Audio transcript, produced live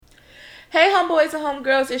Hey, homeboys and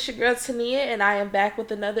homegirls, it's your girl Tania, and I am back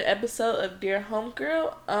with another episode of Dear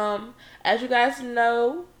Homegirl. As you guys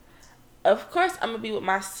know, of course, I'm gonna be with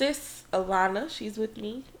my sis Alana. She's with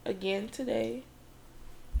me again today.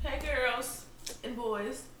 Hey girls and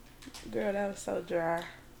boys. Girl, that was so dry.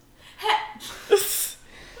 Hey. What should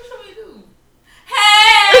we do?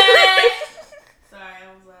 Hey. Sorry,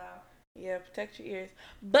 I was loud. Yeah, protect your ears.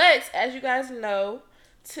 But as you guys know,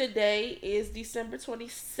 today is December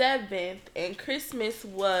 27th, and Christmas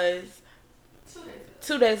was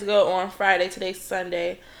 2 days ago on Friday. Today's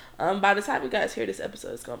Sunday. By the time you guys hear this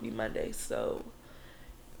episode, it's gonna be Monday, so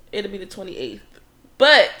it'll be the 28th.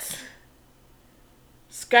 But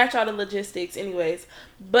scratch all the logistics, anyways.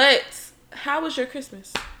 But how was your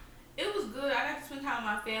Christmas? It was good. I got to spend time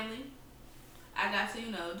with my family. I got to,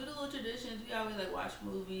 do the little traditions. We always watch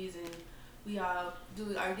movies and we all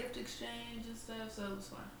do our gift exchange and stuff. So it was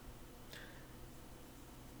fun.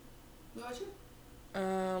 What about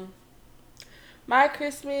you? My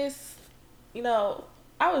Christmas,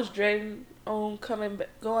 I was dreading on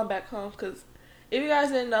going back home because if you guys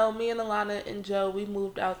didn't know, me and Alana and Joe, we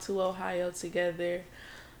moved out to Ohio together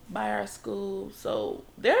by our school. So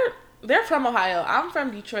they're from Ohio. I'm from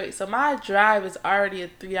Detroit, so my drive is already a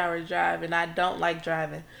 3-hour drive, and I don't like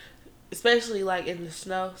driving, especially in the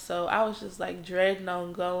snow. So I was just dreading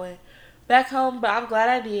on going back home, but I'm glad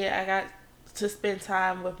I did. I got to spend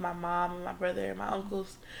time with my mom and my brother and my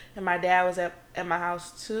uncles, and my dad was at my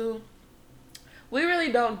house too. We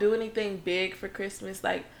really don't do anything big for Christmas.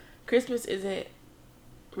 Christmas isn't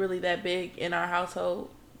really that big in our household.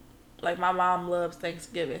 My mom loves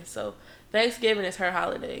Thanksgiving, so Thanksgiving is her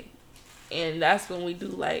holiday, and that's when we do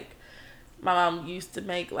my mom used to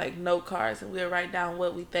make note cards, and we'll write down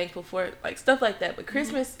what we thankful for, stuff like that. But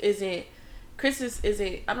Christmas isn't.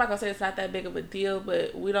 I'm not gonna say it's not that big of a deal,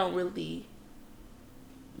 but we don't really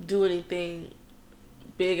do anything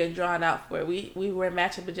big and drawn out for it. We wear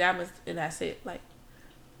matching pajamas and that's it.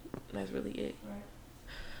 That's really it. Right.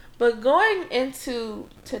 But going into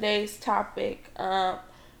today's topic,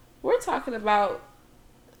 we're talking about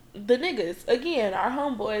the niggas again, our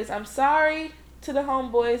homeboys. I'm sorry to the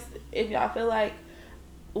homeboys if y'all feel like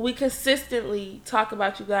we consistently talk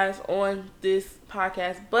about you guys on this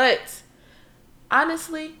podcast, but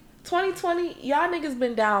honestly, 2020, y'all niggas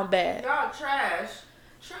been down bad. Y'all trash.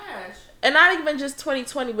 And not even just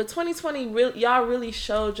 2020, but 2020, y'all really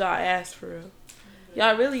showed y'all ass for real.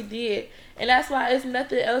 Y'all really did. And that's why there's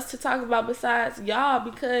nothing else to talk about besides y'all,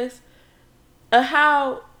 because of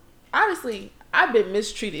how, honestly, I've been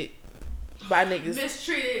mistreated by niggas.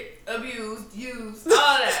 Mistreated, abused, used,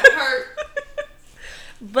 all that, hurt.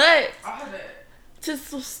 But all that.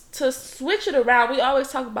 To switch it around, we always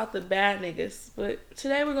talk about the bad niggas. But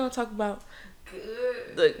today we're going to talk about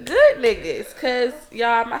the good niggas, cause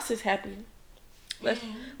y'all, my sis happy. Let's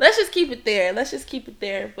just keep it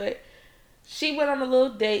there. But she went on a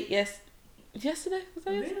little date yesterday. Was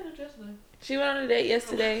that yesterday? She went on a date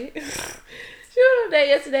yesterday.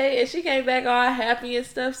 And she came back all happy and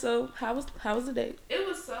stuff. So how was the date? It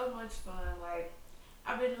was so much fun.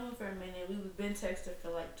 I've been known for a minute. We've been texting for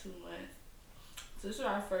 2 months. So this was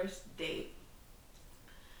our first date,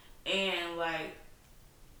 and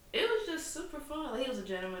it was just super fun. He was a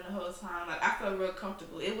gentleman the whole time. I felt real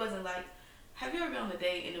comfortable. It wasn't have you ever been on a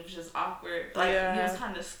date and it was just awkward? Yeah. You was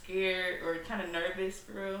kind of scared or kind of nervous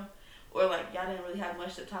for real? Or y'all didn't really have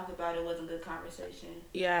much to talk about. It wasn't good conversation.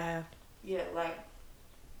 Yeah, I have. Yeah,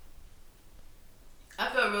 I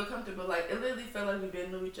felt real comfortable. It literally felt like we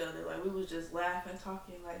didn't know each other. We was just laughing,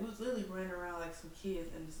 talking. We was literally running around like some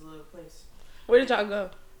kids in this little place. Where did y'all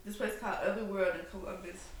go? This place called Otherworld in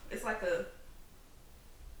Columbus. It's a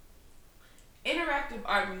interactive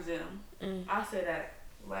art museum. I'll say that.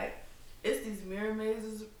 It's these mirror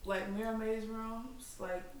mazes, mirror maze rooms. You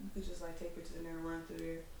could just take pictures in there and run through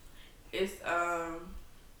there. It's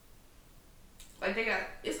they got,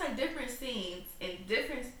 it's different scenes, and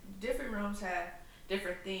different rooms have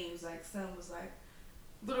different themes. Some was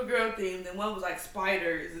little girl themed, and one was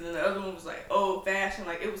spiders, and then the other one was old fashioned.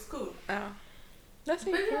 It was cool. Oh, that's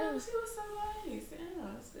but cool. Yeah, she was so nice. Yeah, it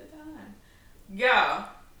was a good time. Yeah,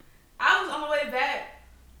 I was on the way back.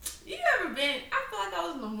 You ever been? I feel like I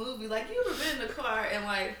was in a movie. You ever been in the car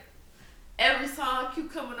and every song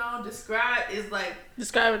keep coming on? Describe it.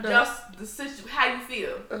 Just the situation, how you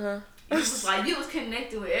feel. It was you was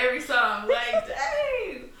connected with every song.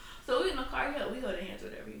 Dang. So we in the car. Yeah, we go to hands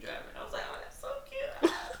whatever you driving. I was oh, that's so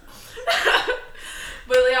cute.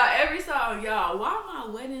 But every song, y'all, why my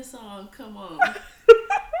wedding song come on?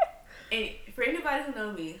 And for anybody who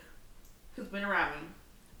knows me, who's been around me,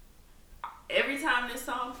 every time this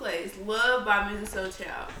song plays, Love by Mrs. Soul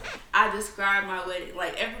Child, I describe my wedding.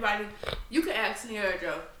 Like, everybody, you could ask Sierra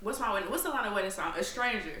Joe, what's my wedding? What's the line of wedding song? A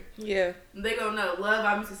Stranger. Yeah. They gonna know, Love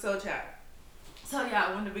by Mrs. Soul Child. So,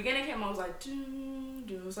 yeah, when the beginning came on, I was like, doo,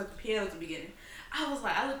 doo. It was like the piano at the beginning. I was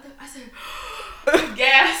like, I looked up, I said, I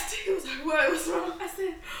gasped. He was like, what? What's wrong? I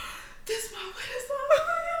said, this is my wedding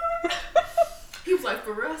song. He was like,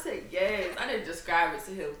 for real? I said, yes. I didn't describe it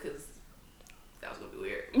to him because that was gonna be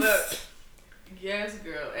weird. But yes,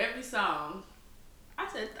 girl, every song. I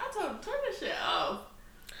told him, turn this shit off.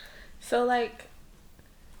 So like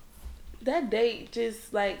that date,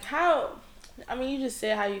 just like how, I mean, you just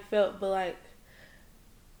said how you felt, but like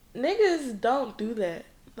niggas don't do that.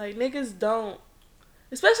 Like niggas don't,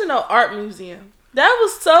 especially no art museum. That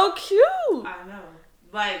was so cute. I know.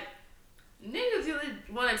 Like niggas really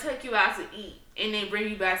want to take you out to eat and then bring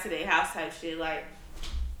you back to their house type shit. Like,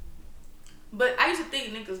 but I used to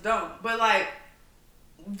think niggas don't. But like,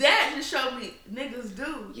 that just showed me niggas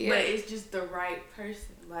do. Yeah. But it's just the right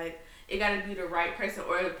person. Like, it gotta be the right person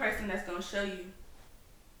or the person that's gonna show you.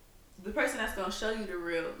 The person that's gonna show you the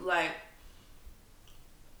real. Like,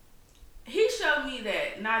 he showed me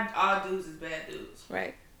that not all dudes is bad dudes.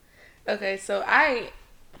 Right. Okay, so I'm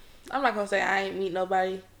not gonna say I ain't meet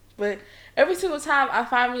nobody, but every single time I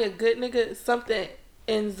find me a good nigga, something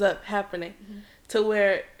ends up happening to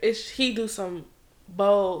where he do some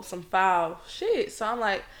bold, some foul shit. So I'm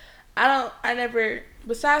like, I never,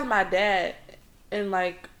 besides my dad and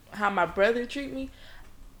like how my brother treat me,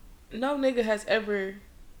 no nigga has ever,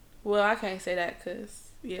 well, I can't say that because,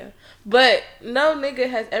 yeah, but no nigga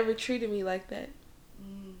has ever treated me like that.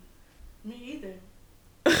 Me either.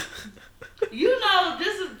 You know,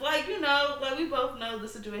 this is like, you know, like we both know the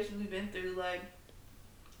situation we've been through. Like,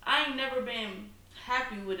 I ain't never been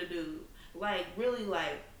happy with a dude. Like, really,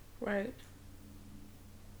 like, right.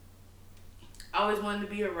 I always wanted to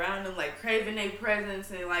be around them, like craving their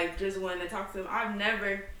presence and like just wanting to talk to them. I've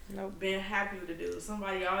never been happy with a dude.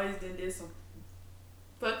 Somebody always did some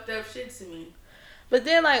fucked up shit to me. But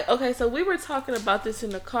then, like, okay, so we were talking about this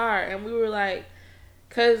in the car, and we were like,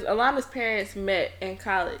 because Alana's parents met in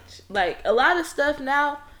college. Like, a lot of stuff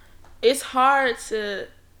now, it's hard to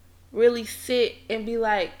really sit and be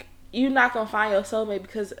like, you're not going to find your soulmate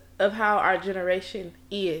because of how our generation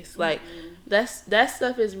is. Like, that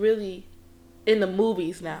stuff is really in the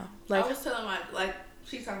movies now. Like, I was telling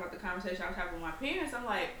she's talking about the conversation I was having with my parents. I'm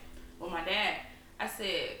like, with my dad, I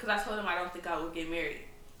said, because I told him I don't think I would get married.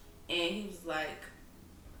 And he was like,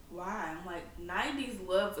 why? I'm like, 90s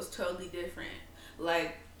love was totally different.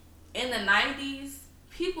 Like, in the 90s,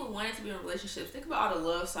 people wanted to be in relationships. Think about all the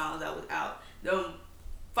love songs that was out. Them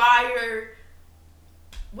Fire.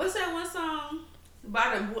 What's that one song?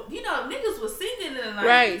 Niggas was singing in the 90s.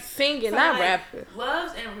 Right, singing, so not like, rapping.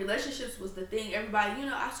 Loves and relationships was the thing. Everybody,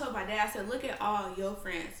 I told my dad, I said, look at all your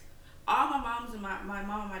friends. All my moms and my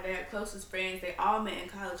mom and my dad, closest friends, they all met in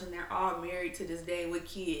college and they're all married to this day with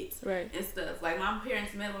kids. Right. And stuff. Like, my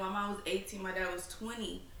parents met when my mom was 18, my dad was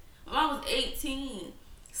 20. My mom was 18,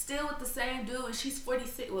 still with the same dude, and she's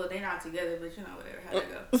 46. Well, they're not together, but whatever, how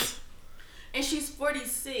that go. And she's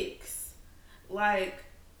 46. Like,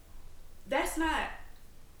 that's not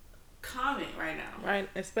common right now. Right,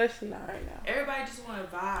 especially not right now. Everybody just want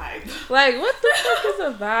to vibe. Like, what the fuck is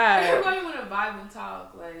a vibe? Everybody want to vibe and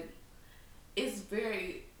talk. Like, it's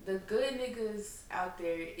very, the good niggas out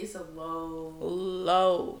there, it's a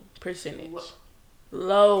low percentage.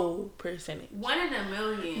 Low percentage. 1 in a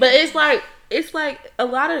million. But it's like a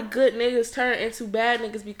lot of good niggas turn into bad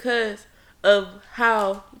niggas because of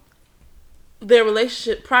how their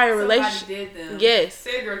prior relationship did them. Yes.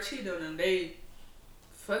 Said girl cheated on them. They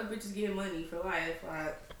fuck bitches get money for life.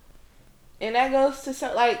 Like, and that goes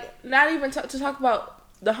to like not even to talk about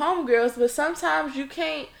the homegirls, but sometimes you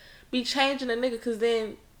can't be changing a nigga because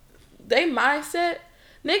then they mindset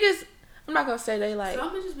niggas. I'm not gonna say they like.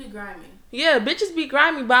 Some bitches be grimy. Yeah, bitches be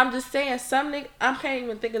grimy, but I'm just saying some niggas, I can't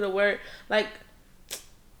even think of the word. Like,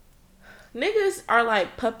 niggas are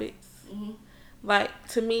like puppets. Mm-hmm. Like,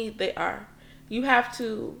 to me, they are. You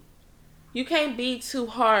can't be too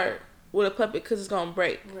hard with a puppet because it's going to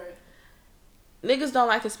break. Right. Niggas don't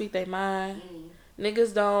like to speak their mind.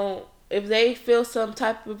 Niggas don't, if they feel some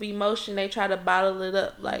type of emotion, they try to bottle it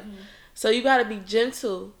up. Like, so you got to be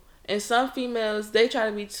gentle. And some females, they try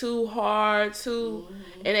to be too hard, and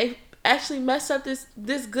they actually mess up this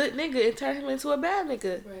good nigga and turn him into a bad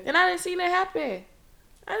nigga. Right. And I didn't see that happen.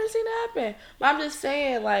 But I'm just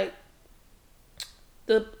saying, like,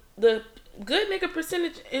 the good nigga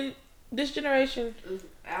percentage in this generation is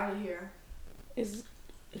out of here. Is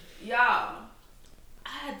y'all. I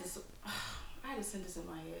had to send this in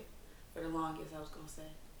my head. for the longest. I was gonna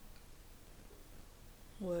say.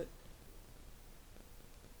 What?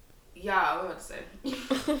 Yeah, what was I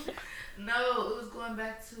about to say? No, it was going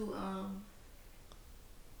back to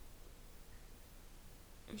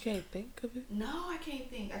You can't think of it? No, I can't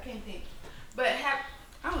think. But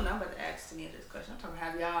I don't know. I'm about to ask Tania this question. I'm talking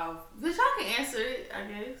have y'all, which y'all can answer it, I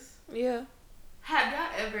guess. Yeah. Have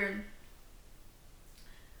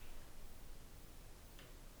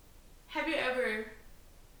you ever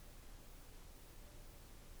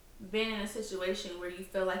been in a situation where you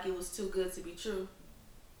felt like it was too good to be true?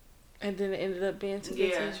 And then it ended up being too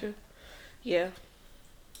good to be true? Yeah.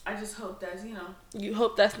 I just hope that's, You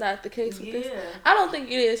hope that's not the case with this? Yeah. I don't think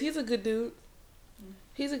it is. He's a good dude.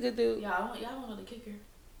 He's a good dude. Y'all want to know the kicker?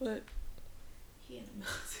 What? He in the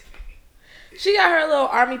military. She got her little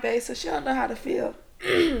army base, so she don't know how to feel.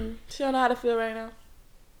 She don't know how to feel right now.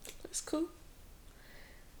 It's cool.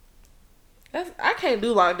 I can't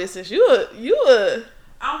do long distance. You a.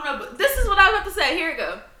 I don't know, but this is what I was about to say. Here we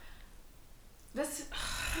go. This is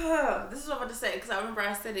what I'm about to say, because I remember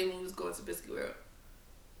I said it when we was going to Biscuit World.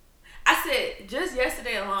 I said, just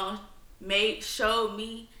yesterday alone showed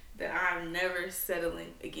me that I'm never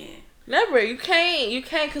settling again. Never. You can't,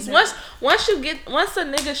 because once a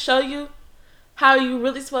nigga show you how you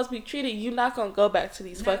really supposed to be treated, you're not going to go back to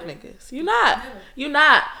these fuck niggas. You're not. Never. You're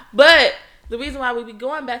not. But the reason why we be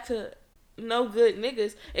going back to no good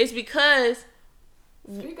niggas is because...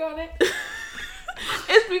 Speak on it.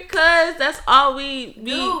 It's because that's all we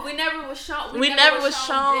be. Dude, we never was shown. We never was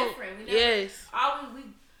shown different. Yes.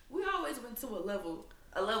 We always went to a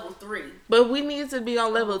level 3. But we need to be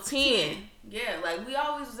on level 10. Yeah, like we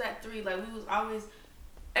always was at 3. Like we was always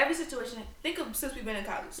every situation. Think of since we've been in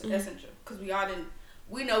college, at Central, because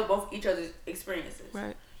we know both each other's experiences.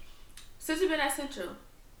 Right. Since we've been at Central,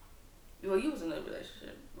 well, you was in a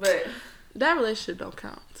relationship, but that relationship don't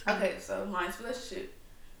count. Okay, so mine's relationship.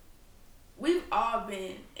 We've all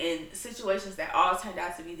been in situations that all turned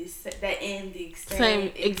out to be that end the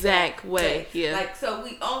same exact way. Yeah. Like, so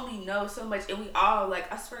we only know so much, and we all,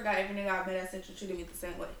 like, I swear to God, every nigga I met at Central treated me the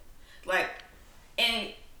same way. Like,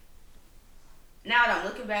 and now that I'm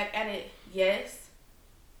looking back at it, yes.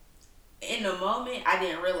 In the moment, I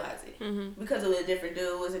didn't realize it. Because it was a different dude,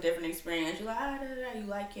 it was a different experience. You're like, you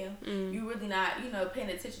like him. You really not, paying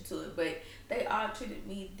attention to it. But they all treated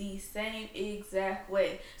me the same exact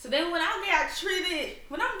way. So then when I'm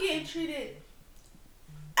getting treated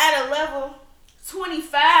at a level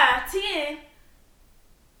 25, 10,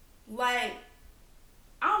 like,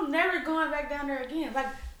 I'm never going back down there again. Like,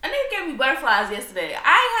 a nigga gave me butterflies yesterday.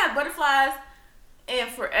 I ain't had butterflies in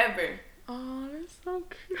forever. Oh, that's so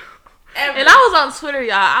cute. Ever. And I was on Twitter,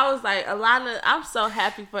 y'all. I was like, Alana, I'm so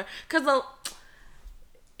happy for her. Because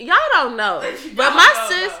y'all don't know. But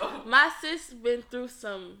my sis been through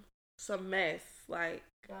some mess. Like,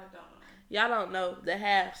 y'all don't know the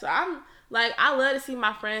half. So I'm like, I love to see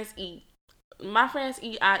my friends eat. My friends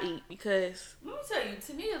eat, I eat. Because let me tell you,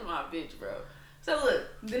 Tania's my bitch, bro. So look,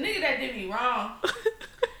 the nigga that did me wrong,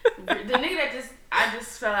 the nigga that I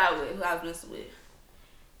just fell out with, who I was messing with,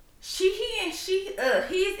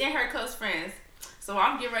 he's in her close friends. So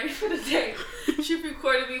I'm getting ready for the date. She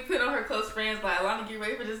recorded me, put on her close friends, like, I want to get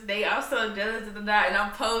ready for this date. I'm so jealous of the night, and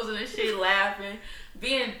I'm posing and shit, laughing,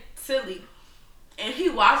 being silly. And he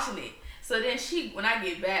watching it. So then when I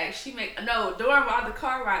get back, during the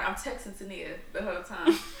car ride, I'm texting Tania the whole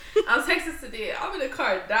time. I'm texting Tania. I'm in the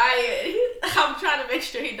car dying. I'm trying to make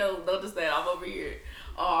sure he don't notice that I'm over here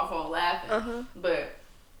on my phone laughing. But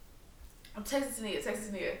I'm texting Tania.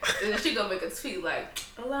 And then she gonna make a tweet like,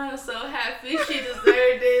 Alana's so happy. She deserved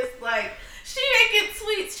this. Like, she making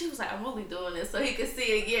tweets. She was like, I'm only doing this so he can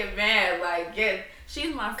see it get mad. Like,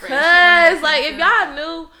 she's my friend. Cause, like, if y'all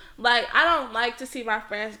knew, like, I don't like to see my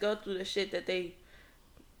friends go through the shit that they...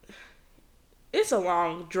 It's a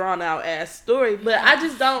long, drawn-out ass story, but I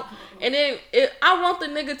just don't... And then, I want the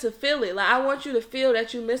nigga to feel it. Like, I want you to feel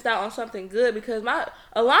that you missed out on something good, because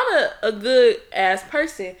Alana a good-ass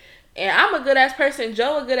person, and I'm a good-ass person,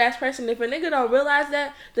 Joe a good-ass person. If a nigga don't realize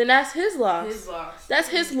that, then that's his loss. That's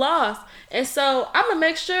his loss. And so, I'm going to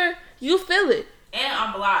make sure you feel it. And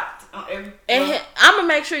I'm blocked on every... And I'm going to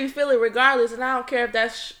make sure you feel it regardless. And I don't care if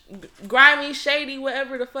that's grimy, shady,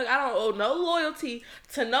 whatever the fuck. I don't owe no loyalty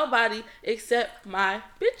to nobody except my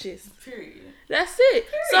bitches. Period. That's it.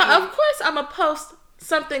 Period. So, of course, I'm going to post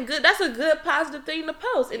something good. That's a good, positive thing to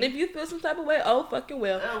post. And if you feel some type of way, fucking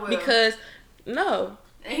well. Because, no.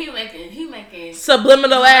 And he making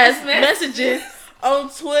subliminal ass messages on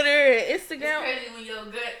Twitter and Instagram. It's crazy when you're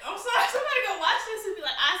good. I'm sorry, somebody go watch this and be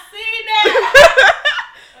like, I seen that.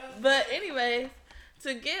 But anyway,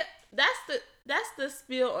 that's the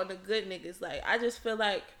spiel on the good niggas. Like, I just feel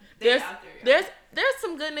like They out there, there's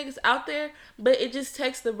some good niggas out there, but it just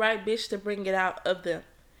takes the right bitch to bring it out of them.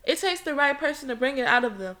 It takes the right person to bring it out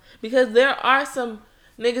of them, because there are some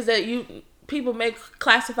niggas that people may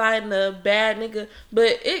classify in the bad nigga,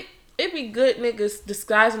 but it be good niggas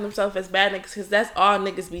disguising themselves as bad niggas, because that's all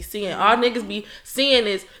niggas be seeing. All niggas be seeing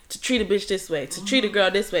is to treat a bitch this way, to treat a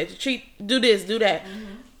girl this way, to do this, do that.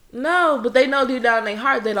 No, but they know deep down in their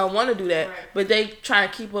heart they don't want to do that, right. But they try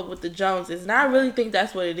to keep up with the Joneses, and I really think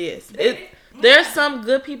that's what it is. There's some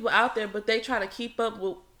good people out there, but they try to keep up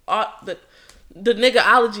with all the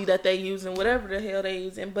niggaology that they use and whatever the hell they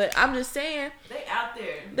using. But I'm just saying, they out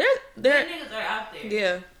there. Good niggas are out there.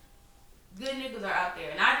 Yeah. Good niggas are out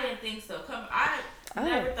there, and I didn't think so.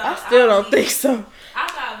 I still don't think so. I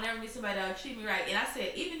thought I'd never meet somebody that would treat me right, and I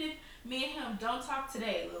said, even if me and him don't talk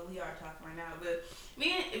today, well, we are talking right now, but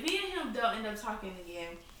if me and him don't end up talking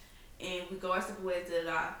again, and we go our separate ways,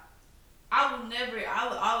 I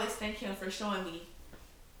will always thank him for showing me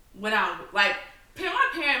what I'm like.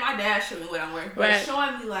 My dad showed me what I'm worth, but right.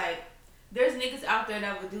 Showing me like there's niggas out there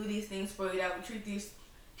that would do these things for you, that would treat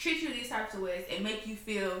you these types of ways and make you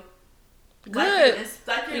feel good,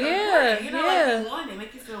 like you're important, you know, like you wanted,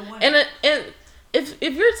 make you feel wanted. And if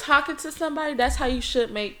you're talking to somebody, that's how you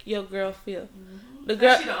should make your girl feel. Mm-hmm. The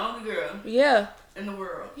girl, she's the only girl, yeah, in the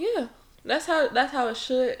world. Yeah, that's how it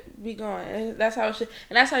should be going, and that's how it should,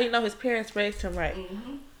 and that's how you know his parents raised him right.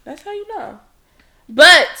 Mm-hmm. That's how you know.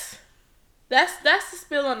 But that's the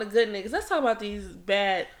spill on the good niggas. Let's talk about these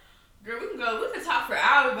bad. Girl, we can talk for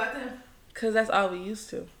hours about them. Cause that's all we used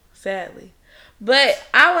to, sadly. But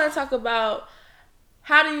I want to talk about,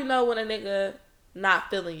 how do you know when a nigga not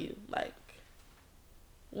feeling you? Like,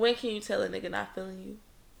 when can you tell a nigga not feeling you?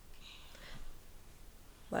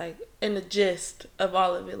 Like, in the gist of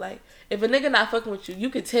all of it. Like, if a nigga not fucking with you, you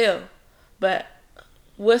can tell. But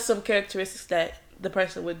what's some characteristics that the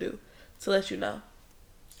person would do to let you know?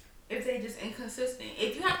 If they just inconsistent.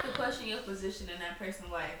 If you have to question your position in that person's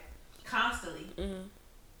life constantly. Mm-hmm.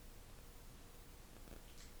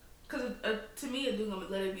 Because to me, a dude gonna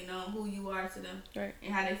let it be known who you are to them, right,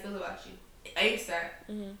 and how they feel about you. ASAP.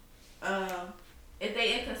 Mm-hmm. If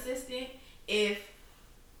they inconsistent, if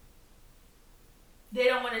they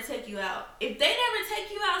don't want to take you out, if they never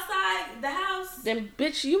take you outside the house, then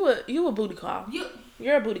bitch, you a booty call.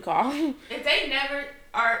 You're a booty call. If they never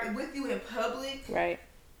are with you in public, right?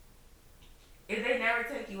 If they never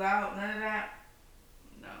take you out, none of that,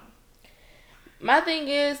 no. My thing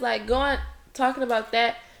is, like, talking about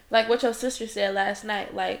that, like what your sister said last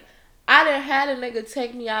night. Like, I done had a nigga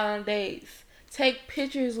take me out on dates, take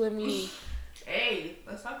pictures with me. Hey,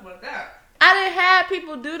 let's talk about that. I done had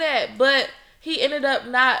people do that, but he ended up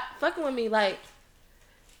not fucking with me. Like,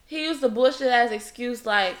 he used the bullshit as excuse.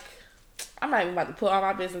 Like, I'm not even about to put all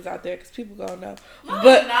my business out there because people gonna know. No,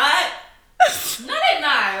 but not. No, they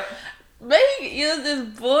not. But he used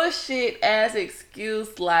this bullshit as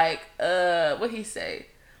excuse. Like, what he say?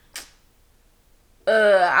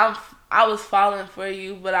 I was falling for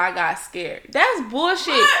you, but I got scared. That's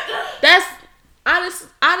bullshit. What? That's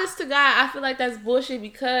honest to God. I feel like that's bullshit,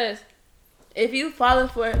 because if you falling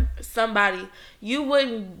for somebody, you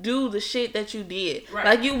wouldn't do the shit that you did. Right.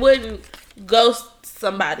 Like, you wouldn't ghost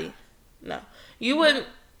somebody. No, you wouldn't.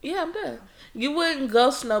 Yeah, I'm done. You wouldn't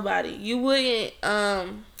ghost nobody. You wouldn't.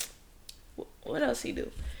 What else he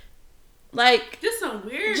do? Like, just some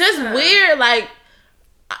weird. Just stuff. Weird. Like.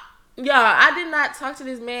 Y'all, I did not talk to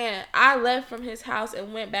this man. I left from his house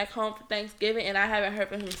and went back home for Thanksgiving, and I haven't heard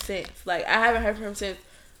from him since. Like, I haven't heard from him since.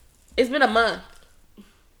 It's been a month.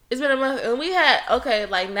 And we had, okay,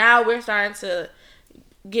 like, now we're starting to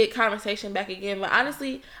get conversation back again. But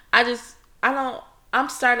honestly, I'm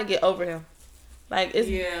starting to get over him. Like,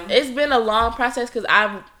 it's been a long process, because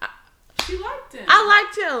she liked him. I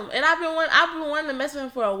liked him, and I've been wanting to mess with him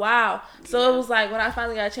for a while. So it was like, when I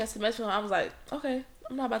finally got a chance to mess with him, I was like, okay,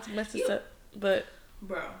 I'm not about to mess this up, but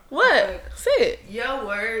bro, what? Like, say it. Your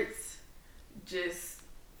words just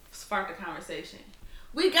sparked a conversation.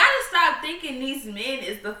 We gotta stop thinking these men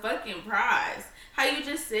is the fucking prize. How you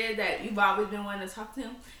just said that you've always been wanting to talk to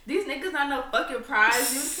him. These niggas not no fucking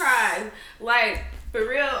prize. You the prize. Like, for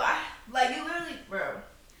real. You literally, bro.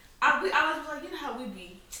 I was like, you know how we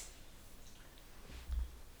be.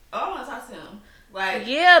 Oh, I want to talk to him. Like,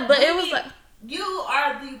 yeah, but it was like, you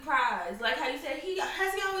are the prize. Like how you said,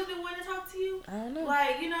 has he always been wanting to talk to you? I don't know.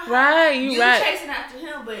 Like, you know how right, you right. chasing after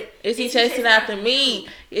him, but is he chasing after me?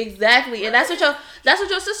 Exactly. Right. And that's what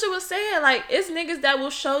your sister was saying. Like, it's niggas that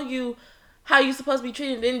will show you how you supposed to be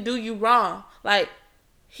treated and then do you wrong. Like,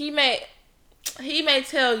 he may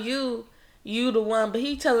tell you you the one, but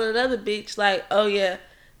he telling another bitch like, oh yeah,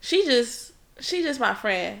 she just my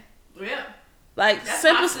friend. Yeah. Like that's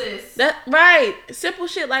simple right, simple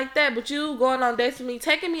shit like that. But you going on dates with me,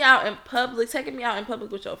 taking me out in public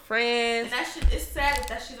with your friends. And that shit, it's sad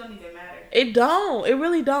that shit don't even matter. It don't. It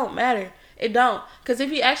really don't matter. It don't. Because if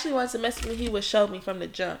he actually wants to mess with me, he would show me from the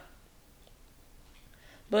jump.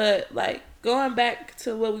 But like going back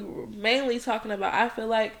to what we were mainly talking about, I feel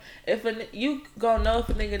like if you gonna know if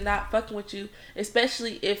a nigga not fucking with you,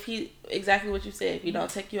 especially if he exactly what you said, if he don't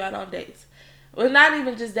take you out on dates. Well, not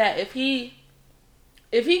even just that. If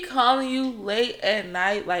he calling you late at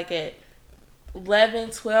night, like at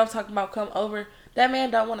 11, 12, talking about come over, that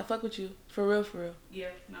man don't want to fuck with you. For real, for real. Yeah,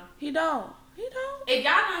 no. He don't. If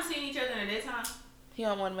y'all not seeing each other in the daytime, he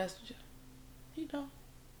don't want to mess with you. He don't.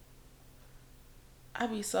 I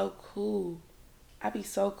be so cool.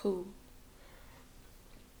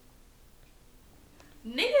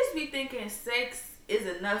 Niggas be thinking sex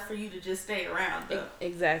is enough for you to just stay around, though.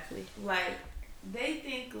 Exactly. Like, they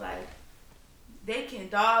think, like, they can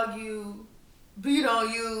dog you, beat on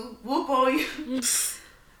you, whoop on you,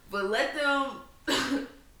 but let them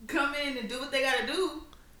come in and do what they gotta do,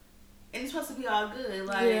 and it's supposed to be all good.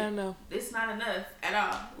 Like, yeah, I know. It's not enough at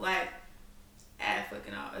all. Like, at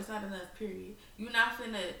fucking all. It's not enough, period. You're not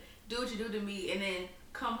finna do what you do to me and then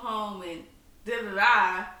come home and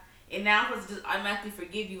da-da-da, and now I'm supposed to just automatically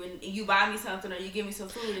forgive you and you buy me something or you give me some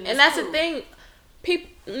food. And that's cool. The thing.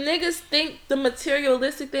 Niggas think the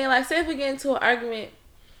materialistic thing, like say if we get into an argument,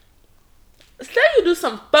 say you do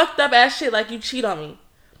some fucked up ass shit like you cheat on me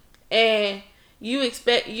and you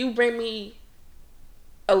expect you bring me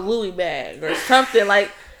a Louis bag or something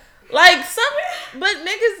like something, but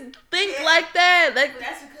niggas think like that. Like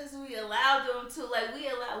that's because we allowed them to, like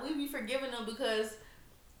we be forgiving them because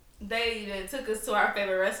they took us to our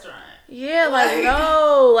favorite restaurant. Yeah, like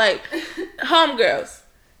no, like homegirls,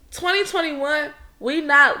 2021. We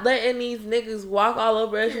not letting these niggas walk all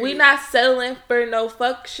over us. We not settling for no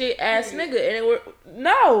fuck shit ass nigga. And we're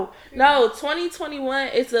no. 2021.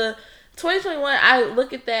 It's a 2021. I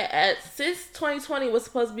look at that as since 2020 was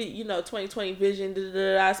supposed to be 2020 vision.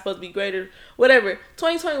 Supposed to be greater. Whatever.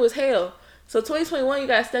 2020 was hell. So 2021, you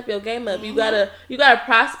gotta step your game up. You gotta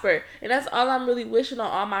prosper, and that's all I'm really wishing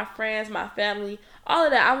on all my friends, my family, all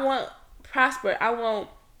of that. I want prosper. I want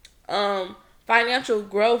financial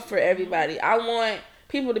growth for everybody. I want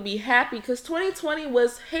people to be happy because 2020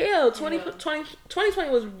 was hell. 2020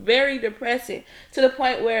 was very depressing to the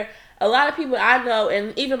point where a lot of people I know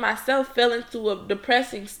and even myself fell into a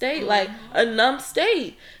depressing state, like a numb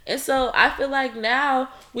state. And so I feel like now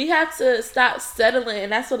we have to stop settling,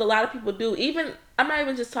 and that's what a lot of people do. Even I'm not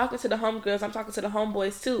even just talking to the homegirls, I'm talking to the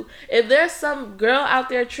homeboys too. If there's some girl out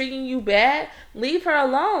there treating you bad, leave her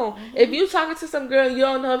alone. If you talking to some girl and you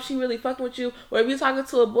don't know if she really fucking with you, or if you talking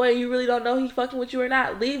to a boy and you really don't know he fucking with you or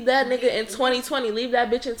not, leave that nigga in 2020. Leave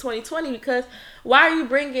that bitch in 2020, because why are you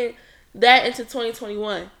bringing that into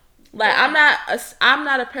 2021? Like, I'm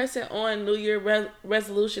not a person on New Year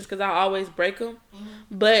resolutions because I always break them.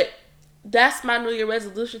 But that's my New Year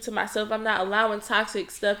resolution to myself. I'm not allowing toxic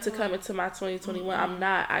stuff to come into my 2021.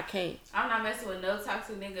 I can't. I'm not messing with no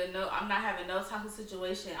toxic nigga. No, I'm not having no toxic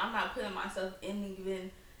situation. I'm not putting myself in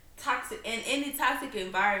any toxic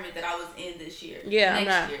environment that I was in this year. Yeah,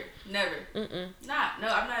 next year. Never. I'm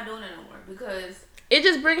not doing it no more because it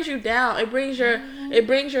just brings you down. It brings your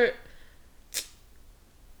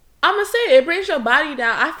I'm gonna say it brings your body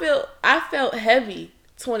down. I felt heavy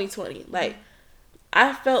 2020. Like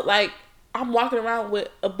I felt like I'm walking around with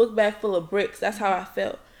a book bag full of bricks. That's how I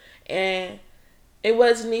felt. And it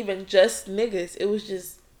wasn't even just niggas. It was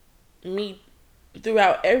just me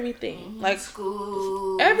throughout everything. Like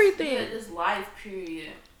school, everything. Yeah, this life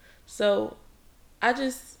period. So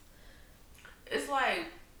it's like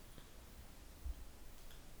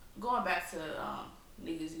going back to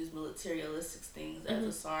niggas use materialistic things as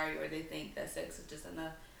a sorry, or they think that sex is just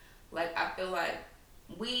enough. Like, I feel like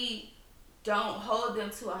we don't hold them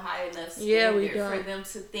to a high enough standard for them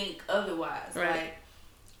to think otherwise. Right. Like,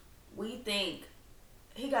 we think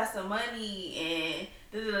he got some money and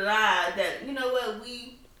that, you know what,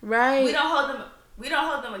 we don't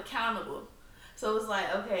hold them accountable. So it's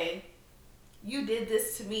like, okay, you did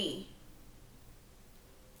this to me.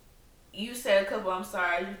 You said a couple, I'm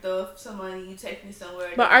sorry, you throw some money, you take me somewhere.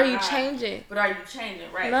 But are you changing? Right?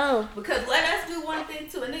 No. Because let us do one thing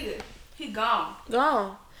to a nigga. He gone.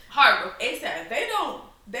 Hard. ASAP. They don't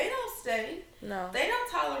stay. No. They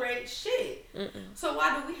don't tolerate shit. So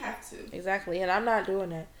why do we have to? Exactly, and I'm not doing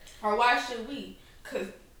that. Or why should we? Because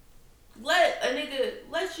let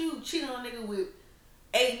you cheat on a nigga with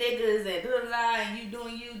 8 niggas and da da da, and you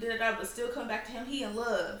doing you da da da, but still come back to him. He in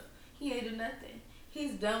love. He ain't do nothing.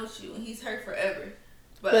 He's done with you and he's hurt forever.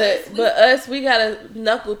 But us, we gotta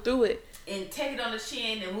knuckle through it and take it on the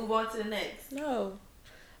chin and move on to the next. No,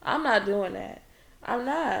 I'm not doing that. I'm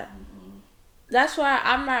not. Mm-hmm. That's why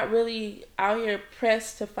I'm not really out here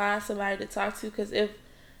pressed to find somebody to talk to. Because if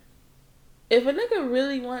a nigga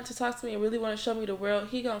really want to talk to me and really want to show me the world,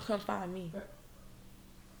 he gonna come find me.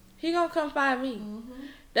 He gonna come find me. Mm-hmm.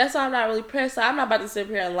 That's why I'm not really pressed. So I'm not about to sit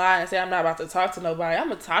here and lie and say I'm not about to talk to nobody. I'm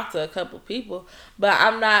gonna talk to a couple people, but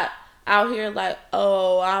I'm not out here like,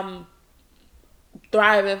 oh, I'm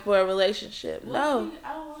thriving for a relationship. Well, no,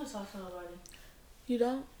 I don't want to talk to nobody. You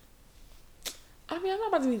don't? I mean, I'm not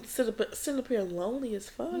about to be sitting up here lonely as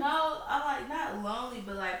fuck. No, I'm like not lonely,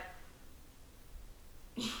 but like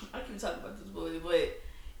I keep talking about this boy, but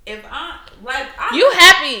if I'm like you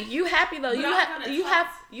happy though.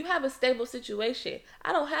 You have a stable situation.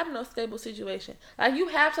 I don't have no stable situation. Like you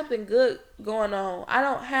have something good going on. I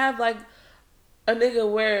don't have like a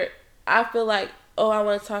nigga where I feel like, oh, I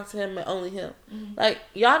want to talk to him and only him. Mm-hmm. Like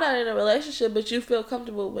y'all not in a relationship, but you feel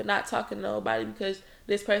comfortable with not talking to nobody because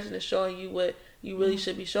this person is showing you what you really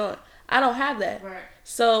should be showing. I don't have that. Right.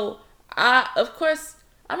 So of course.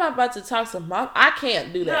 I'm not about to talk to mom. I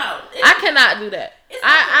can't do that. No, I cannot do that.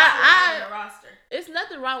 Having a roster. It's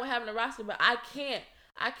nothing wrong with having a roster, but I can't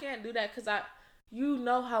do that because you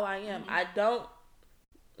know how I am. Mm-hmm. I don't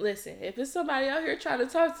listen. If it's somebody out here trying to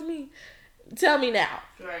talk to me, tell me now.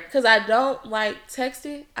 Right. Because I don't like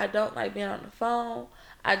texting. I don't like being on the phone.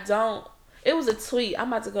 It was a tweet. I'm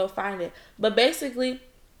about to go find it. But basically,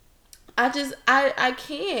 I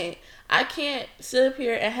can't. I can't sit up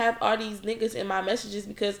here and have all these niggas in my messages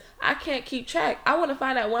because I can't keep track. I want to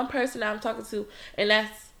find that one person that I'm talking to, and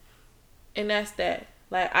that's that.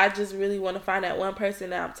 Like, I just really want to find that one person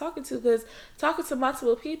that I'm talking to because talking to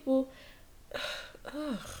multiple people,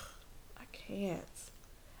 I can't.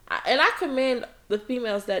 And I commend the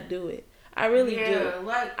females that do it. I really do.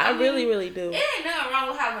 Like, I really, really do. It ain't nothing wrong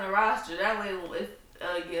with having a roster. That way, if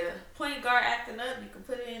your point guard acting up, you can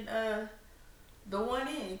put in the one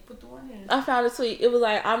in. Put the one in. I found a tweet. It was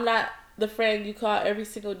like, I'm not the friend you call every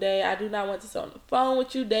single day. I do not want to sit on the phone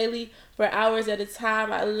with you daily for hours at a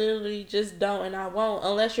time. I literally just don't, and I won't.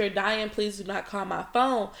 Unless you're dying, please do not call my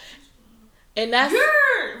phone. And that's...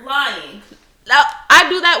 You're lying. Now, I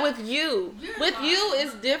do that with you. With lying. You,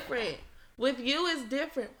 it's different. With you, it's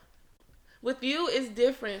different. With you, it's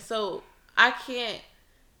different. So, I can't...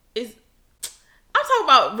 I'm talking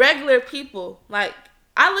about regular people. Like...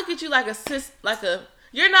 I look at you like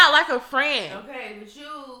you're not like a friend. Okay, but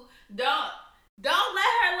you don't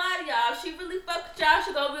let her lie to y'all. If she really fuck with y'all,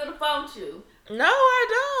 she gonna be on the phone with you. No,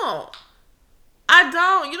 I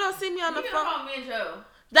don't. You don't see me on the phone. You me and Joe.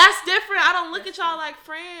 That's different. I don't look at y'all like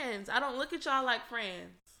friends. I don't. What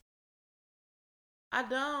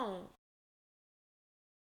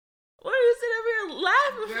are you sitting up here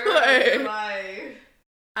laughing for? Like...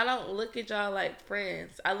 I don't look at y'all like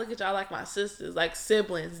friends. I look at y'all like my sisters, like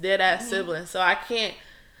siblings, dead ass siblings. So I can't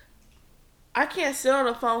sit on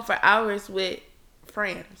the phone for hours with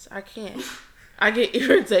friends. I can't. I get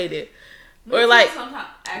irritated. Or like sometimes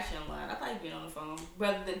actually I'm lying. I like being on the phone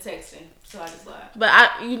rather than texting. So I just lie. But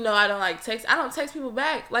I don't like text. I don't text people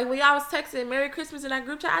back. Like when y'all was texting Merry Christmas in that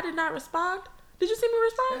group chat, I did not respond. Did you see me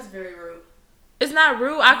respond? That's very rude. It's not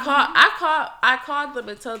rude. I called them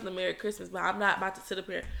and told them Merry Christmas, but I'm not about to sit up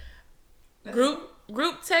here.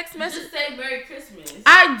 Group text message. Just say Merry Christmas.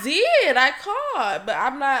 I did. I called, but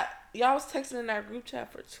I'm not. Y'all was texting in that group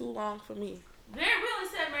chat for too long for me. We only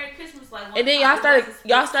said Merry Christmas like one and then y'all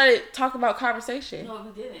started talking about conversation. No, we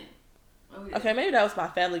didn't. Okay, maybe that was my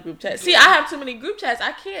family group chat. See, I have too many group chats.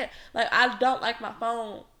 I can't. Like, I don't like my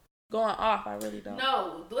phone going off. I really don't.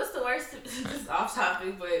 No, what's the worst? This is off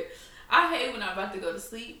topic, but I hate when I'm about to go to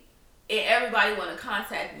sleep and everybody want to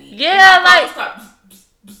contact me. Yeah, like...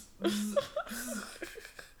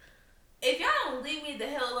 If y'all don't leave me the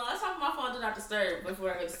hell alone, let's talk about my phone do not disturb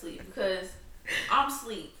before I go to sleep because I'm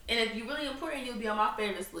asleep. And if you're really important, you'll be on my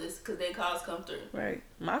favorites list because they calls come through. Right.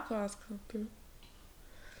 My calls come through.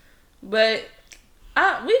 But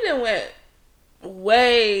we done went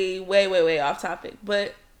way off topic.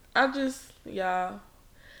 But y'all...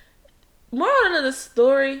 Moral of the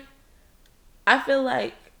story... I feel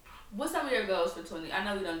like... What's some of your goals for 20? I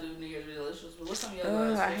know we don't do New Year's resolutions, but what's some of your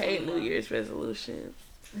goals for 20? I hate New Year's resolutions.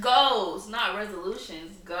 Goals, not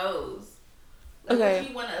resolutions. Goals. Like okay. What do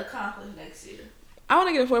you want to accomplish next year? I want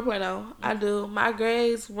to get a 4.0. I do. My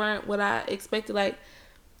grades weren't what I expected. Like,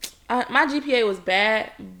 my GPA was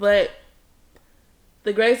bad, but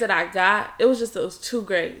the grades that I got, it was just those 2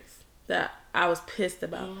 grades that I was pissed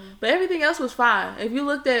about. But everything else was fine. If you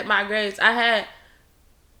looked at my grades, I had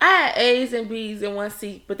A's and B's and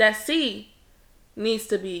 1C, but that C needs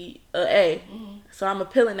to be a A. So I'm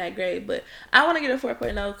appealing that grade, but I want to get a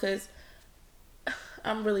 4.0 because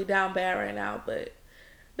I'm really down bad right now. But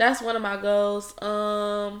that's one of my goals.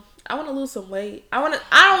 I want to lose some weight. I don't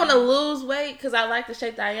want to lose weight because I like the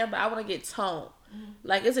shape that I am, but I want to get toned.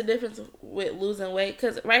 Like, it's a difference with losing weight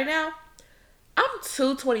because right now I'm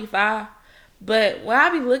 225, but when I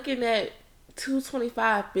be looking at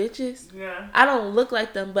 225 bitches, I don't look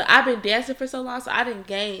like them. But I've been dancing for so long, so I didn't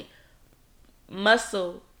gain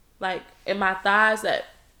muscle like in my thighs that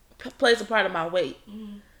plays a part of my weight.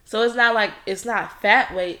 So it's not like it's not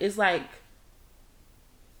fat weight. It's like,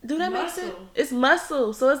 do that make sense? It's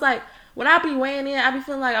muscle. So it's like when I be weighing in, I be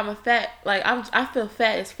feeling like I'm a fat. Like I feel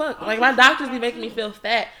fat as fuck. Like my doctors be making me feel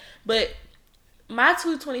fat, but my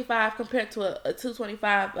 225 compared to a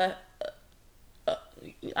 225.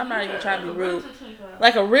 I'm not even trying to be rude.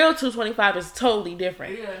 Like a real 225 is totally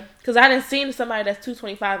different. Because I didn't see somebody that's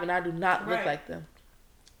 225 and I do not look like them.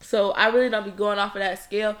 So I really don't be going off of that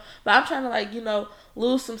scale. But I'm trying to, like,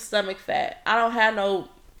 lose some stomach fat. I don't have no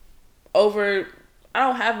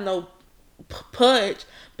pudge.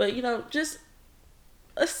 But, just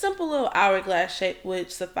a simple little hourglass shape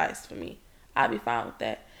would suffice for me. I'd be fine with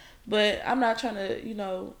that. But I'm not trying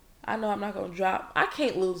to, I know I'm not going to drop. I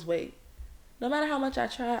can't lose weight. No matter how much I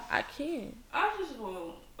try, I can't. I just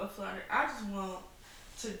want a flutter. I just want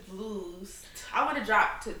to lose. I want to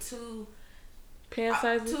drop to 2 pant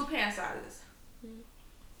sizes. 2 pant sizes.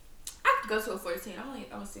 I could go to a 14.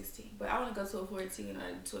 I'm a 16, but I want to go to a 14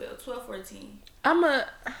 or 12, 14.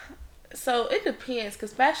 So it depends,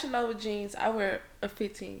 because Fashion Nova jeans, I wear a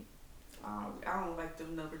 15. I don't like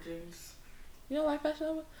them Nova jeans. You don't like Fashion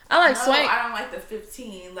Nova? I like Swank. I don't like the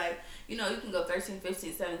 15. Like, you can go 13,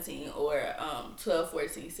 15, 17, or 12,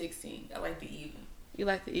 14, 16. I like the even. You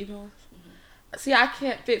like the even ones? See, I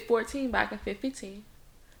can't fit 14, but I can fit 15.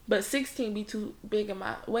 But 16 be too big in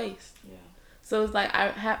my waist. Yeah. So it's like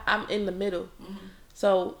I'm in the middle.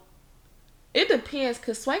 So it depends,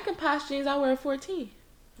 because Swank and Posh jeans, I wear a 14.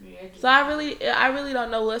 Yeah, so I really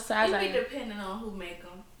don't know what size I am. It be depending on who make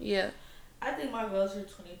them. Yeah. I think my goals for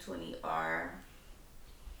 2020 are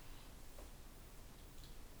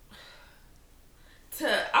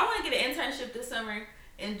I want to get an internship this summer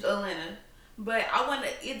in Atlanta, but I want to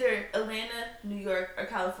either Atlanta, New York, or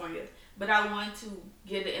California. But I want to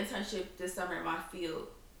get an internship this summer in my field,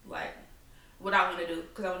 like what I want to do,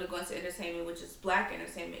 because I want to go into entertainment, which is black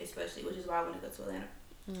entertainment especially, which is why I want to go to Atlanta.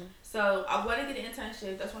 So I want to get an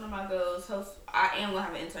internship. That's one of my goals. I am gonna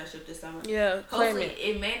have an internship this summer. Yeah, hopefully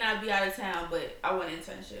it may not be out of town, but I want an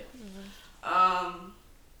internship. I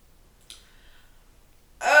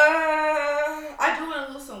do want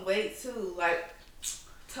to lose some weight too, like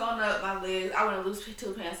tone up my legs. I want to lose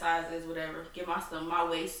 2 pant sizes, whatever. Get my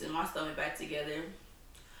waist and my stomach back together.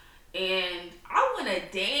 And I want to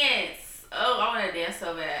dance. I want to dance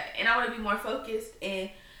so bad, and I want to be more focused and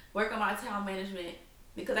work on my time management.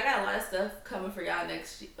 Because I got a lot of stuff coming for y'all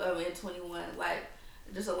next in 21. Like,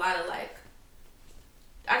 just a lot of, like,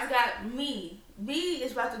 I just got me. Me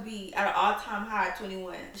is about to be at an all-time high at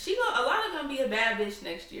 21. Alana's going to be a bad bitch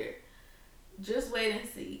next year. Just wait and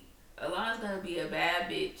see. Alana's going to be a bad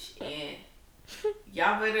bitch. And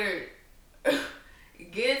y'all better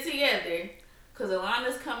get it together. Because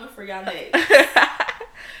Alana's coming for y'all next.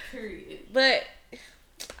 Period. But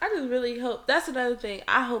I just really hope. That's another thing.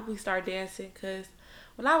 I hope we start dancing, because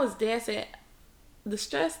when I was dancing, the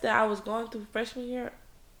stress that I was going through freshman year,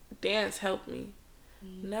 dance helped me.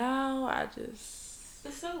 Now it's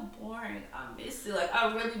so boring. I miss it. Like,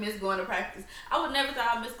 I really miss going to practice. I would never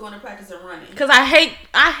thought I'd miss going to practice and running. Because I hate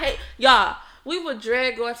y'all. We would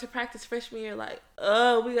dread going to practice freshman year, like,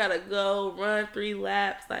 we gotta go run 3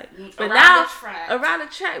 laps, like. But around the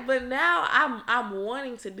track. But now I'm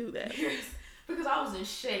wanting to do that. Yes. Because I was in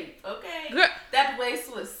shape, okay? Girl, that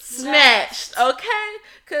waist was snatched, okay?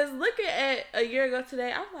 Because looking at a year ago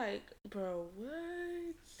today, I'm like, bro, what?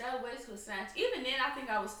 That waist was snatched. Even then, I think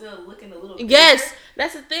I was still looking a little bigger. Yes,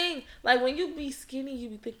 that's the thing. Like, when you be skinny,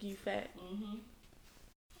 you be thinking you fat.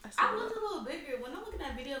 I look a little bigger. When I'm looking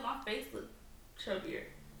at video, my face look chubbier.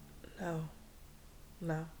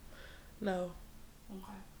 No.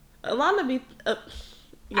 Okay. Alana be... I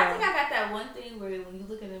think I got that one thing where when you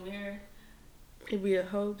look in the mirror... It'd be a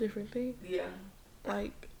whole different thing. Yeah.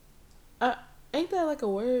 Like, ain't that like a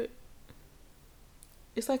word?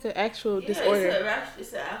 It's like an actual disorder.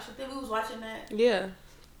 It's an actual thing. We was watching that. Yeah.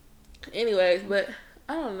 Anyways, but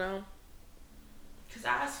I don't know. Because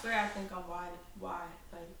I swear I think I'm wide.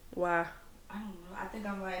 Like, why? I don't know. I think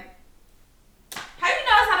I'm like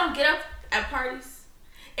don't get up at parties.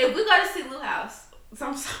 If we go to see Lil House, if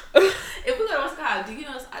we go to West House, do you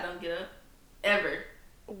notice I don't get up ever?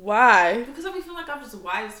 Why? Because I be feeling like I'm just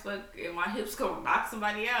wide as fuck and my hips gonna knock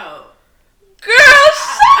somebody out. Girl,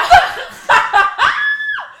 shut up.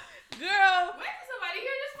 Girl. Wait till somebody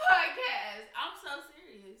hear this podcast. I'm so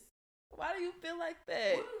serious. Why do you feel like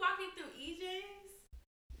that? We be walking through EJ's.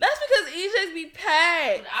 That's because EJ's be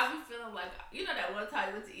packed. But I be feeling like, you know that one time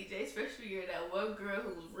I went to EJ's freshman year, that one girl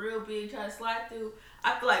who was real big trying to slide through,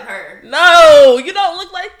 I feel like her. No, you don't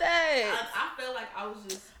look like that. I felt like I was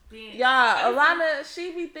just being... Y'all, Alana,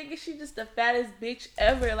 she be thinking she just the fattest bitch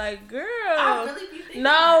ever. Like, girl. I really be thinking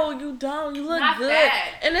no, you don't. You look not good.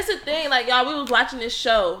 Fat. And it's the thing, like, y'all, we was watching this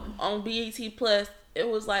show on BET Plus. It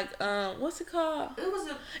was like, what's it called?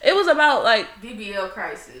 It was about, like... BBL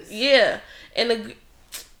crisis. Yeah. And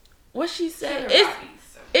what she said,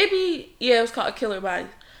 it was called Killer Bodies,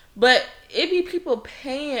 but it be people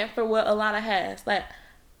paying for what Alana has. Like,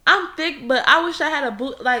 I'm thick, but I wish I had a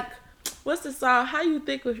boot. Like, what's the song? How you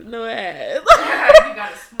thick with no ass? You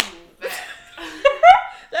got a smooth back.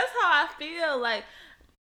 That's how I feel. Like,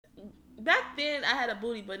 back then I had a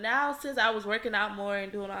booty, but now since I was working out more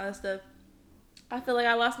and doing all that stuff, I feel like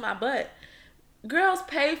I lost my butt. Girls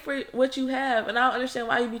pay for what you have, and I don't understand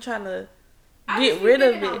why you be trying to get rid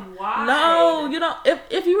of it. No, you don't.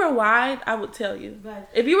 If you were wide, I would tell you. But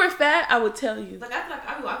if you were fat, I would tell you. Like, I feel like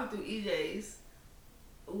I be walking through EJ's,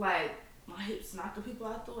 like, my hips knocking people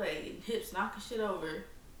out the way, and hips knocking shit over.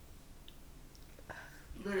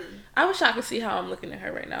 Literally. I wish I could see how I'm looking at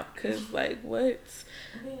her right now, because, like, what?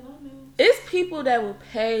 It's people that will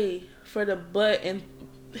pay for the butt and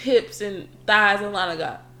hips and thighs Alana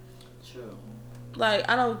got. True. Like,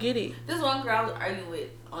 I don't get it. This one girl I was arguing with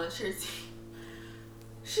on the church team.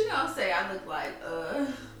 She gonna say I look like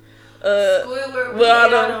Squidward with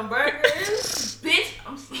on burgers. Bitch,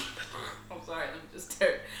 I'm sorry,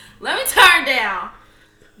 let me turn down.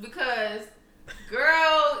 Because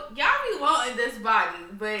girl, y'all be wanting this body,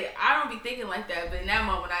 but I don't be thinking like that. But in that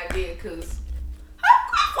moment I did, cause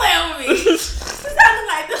quit playing with me. Cause I look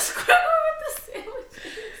like the Squidward with the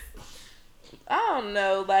sandwiches. I don't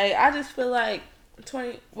know, like, I just feel like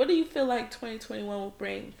what do you feel like 2021 will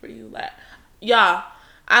bring for you? Like, y'all,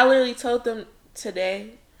 I literally told them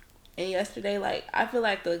today and yesterday, like, I feel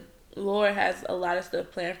like the Lord has a lot of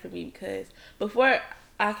stuff planned for me, because before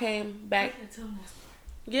I came back,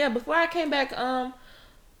 before I came back to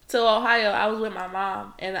Ohio, I was with my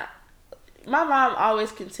mom, and my mom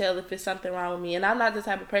always can tell if it's something wrong with me, and I'm not the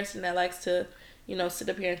type of person that likes to, you know, sit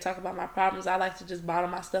up here and talk about my problems. I like to just bottle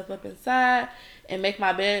my stuff up inside and make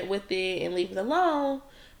my bed with it and leave it alone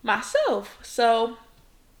myself. So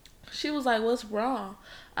she was like, what's wrong?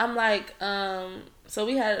 I'm like, so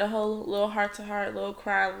we had a whole little heart-to-heart, little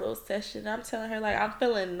cry, little session. I'm telling her, like, I'm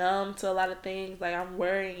feeling numb to a lot of things. Like, I'm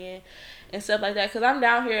worrying and stuff like that. Because I'm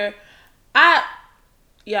down here, I've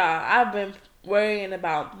been worrying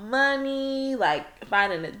about money, like,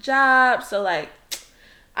 finding a job. So, like,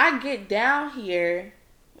 I get down here.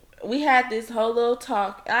 We had this whole little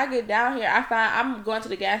talk. I get down here. I'm going to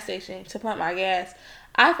the gas station to pump my gas.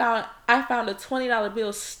 I found a $20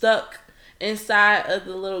 bill stuck inside of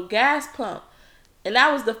the little gas pump, and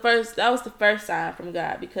that was the first sign from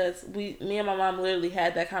God, because me and my mom literally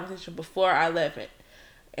had that conversation before I left it,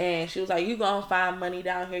 and she was like, "You gonna find money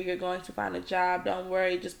down here. You're going to find a job. Don't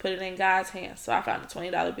worry. Just put it in God's hands." So I found a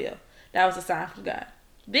 $20 bill. That was a sign from God.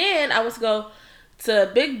 Then I was go to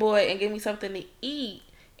Big Boy and give me something to eat,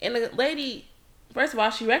 and the lady, first of all,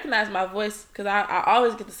 she recognized my voice, because I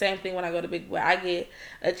always get the same thing when I go to Big Boy. I get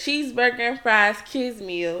a cheeseburger and fries kids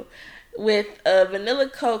meal with a vanilla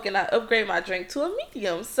Coke, and I upgrade my drink to a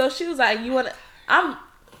medium. So she was like, "You wanna?"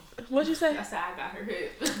 What'd you say? I said I got her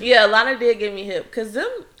hip. Yeah, Lana did give me hip, because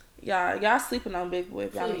y'all sleeping on Big Boy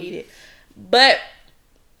if y'all don't eat it. But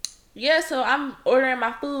yeah, so I'm ordering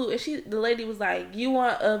my food, and the lady was like, "You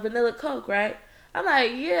want a vanilla Coke, right?" I'm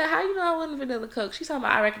like, "Yeah, how you know I want a vanilla Coke?" She's talking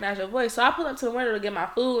about, "I recognize your voice." So I pull up to the window to get my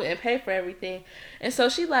food and pay for everything. And so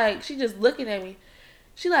she just looking at me.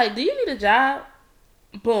 She like, "Do you need a job?"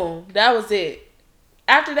 Boom. That was it.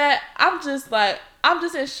 After that, I'm just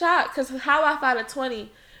in shock, because how I find a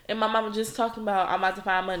 20 and my mama just talking about I'm about to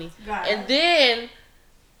find money. And then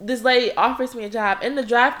this lady offers me a job in the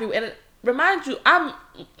drive-thru, and remind you, I'm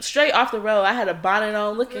straight off the road. I had a bonnet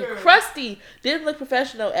on, looking crusty. Didn't look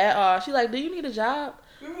professional at all. She like, "Do you need a job?"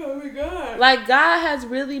 Oh my God. Like, God has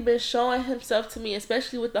really been showing himself to me,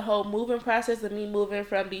 especially with the whole moving process of me moving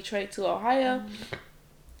from Detroit to Ohio.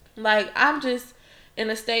 Like, I'm just in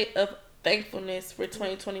a state of thankfulness for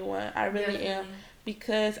 2021. I really Definitely. am,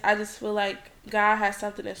 because I just feel like God has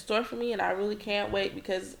something in store for me, and I really can't wait,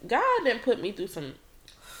 because God didn't put me through some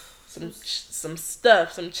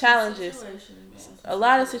stuff, some challenges, a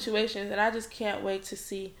lot of situations, and I just can't wait to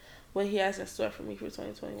see what He has in store for me for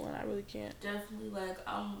 2021. I really can't. Definitely, like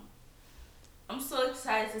I'm so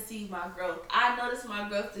excited to see my growth. I noticed my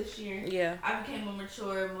growth this year. Yeah. I became more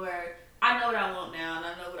mature, more. I know what I want now, and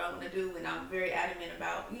I know what I want to do, and I'm very adamant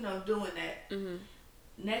about doing that. Mm-hmm.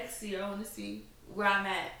 Next year, I want to see where I'm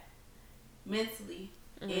at mentally,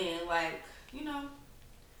 and like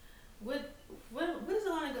what is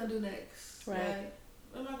Alana gonna do next? Right. Like,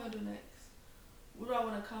 what am I gonna do next? What do I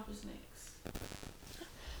want to accomplish next?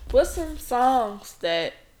 What's some songs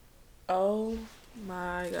that? Oh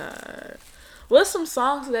my God. What's some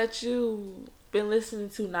songs that you've been listening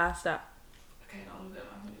to nonstop? Okay, don't get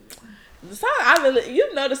my music. The song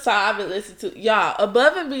the song I've been listening to, y'all.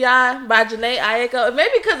 Above and Beyond by Janae Aiko.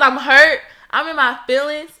 Maybe because I'm hurt, I'm in my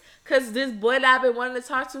feelings, because this boy that I've been wanting to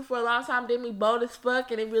talk to for a long time did me bold as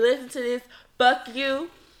fuck, and if you listen to this, fuck you,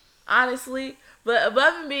 honestly. But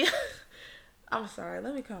Above and Beyond, I'm sorry,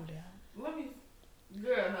 let me calm down.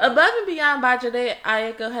 Girl, no. Above and Beyond by Janae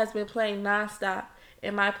Aiko has been playing nonstop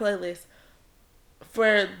in my playlist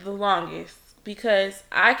for the longest, because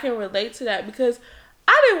I can relate to that, because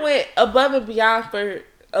I done went above and beyond for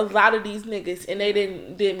a lot of these niggas, and they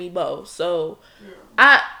did me both. So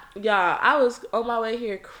I was on my way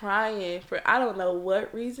here crying for I don't know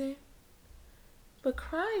what reason, but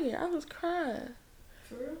crying. I was crying.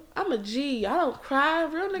 For real? I'm a G. I don't cry.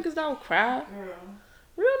 Real niggas don't cry. Girl.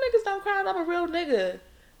 Real niggas don't cry. I'm a real nigga.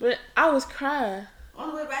 But I was crying. On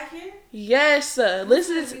the way back here? Yes, sir.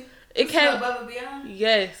 Listen to it. Came Above and Beyond?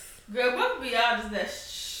 Yes. Girl, Above and Beyond is that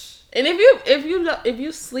shh. And if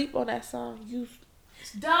you sleep on that song, you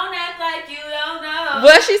don't act like you don't know.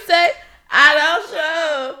 What she said? I don't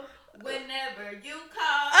show. Whenever you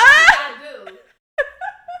call, I do.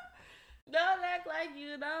 Don't act like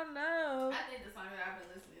you don't know. I think the song that I've been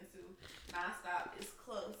listening to nonstop is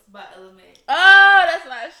Close by Element. Oh, that's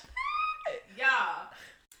my shit. Y'all,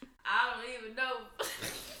 I don't even know.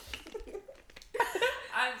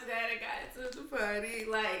 I'm just glad I got into the party.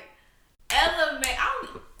 Like, Element,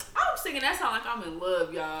 I'm singing that song like I'm in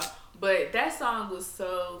love, y'all. But that song was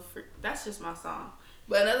so that's just my song.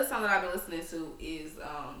 But another song that I've been listening to is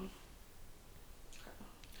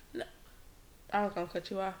No, I was gonna cut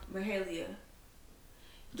you off. Mahalia.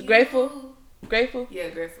 Grateful? Yeah,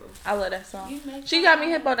 Grateful. I love that song. She got me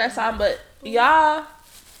hip on that song, but y'all,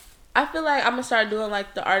 I feel like I'm gonna start doing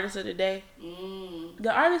like the artist of the day.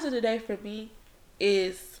 The artist of the day for me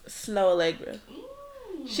is Snow Allegra.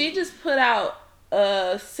 She just put out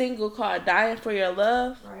a single called Dying for Your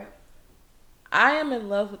Love. Right. I am in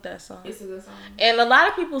love with that song. It's a good song. And a lot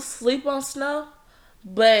of people sleep on Snow,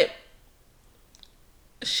 but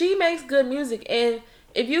she makes good music. And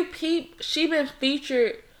if you peep, she been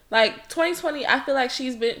featured, like 2020, I feel like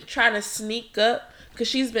she's been trying to sneak up, because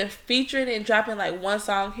she's been featured and dropping like one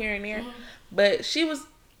song here and there. But she was,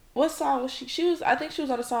 what song was she? I think she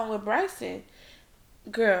was on a song with Bryson.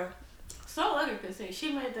 Girl. Snow Allegra can sing.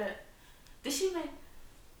 She made that. Did she make?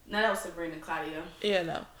 No, that was Sabrina Claudio. Yeah,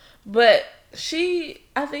 no. But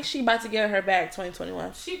I think she about to get her bag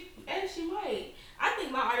 2021. She might. I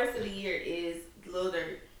think my artist of the year is Lil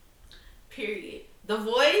Durk. Period. The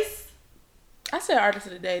Voice. I said artist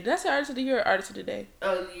of the day. Did I say artist of the year or artist of the day?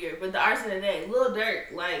 Oh, the year. But the artist of the day, Lil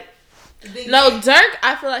Durk, like. Durk,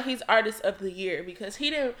 I feel like he's artist of the year, because he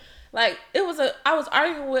didn't, like, I was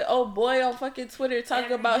arguing with old boy on fucking Twitter he's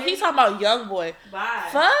talking about Young Boy. Bye.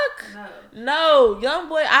 Fuck. No, Young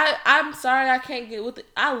Boy, I'm sorry I can't get with it.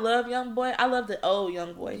 I love Young Boy. I love the old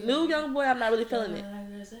Young Boy. Yeah. New Young Boy, I'm not really feeling it.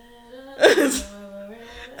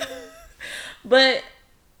 But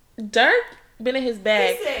Durk been in his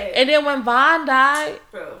bag. And then when Von died,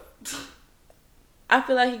 bro, I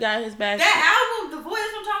feel like he got in his bag. That album, The Voice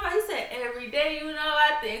I'm talking about, he said, every day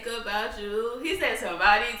I think about you. He said,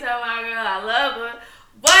 somebody tell my girl I love her.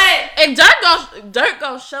 But and Durk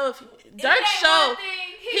gonna show if Durk show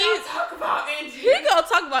he gonna talk about India. He gonna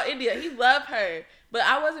talk about India. He love her. But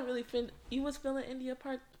I wasn't really you was feeling India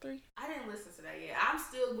Part 3? I didn't listen to that yet. I'm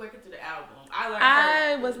still working through the album.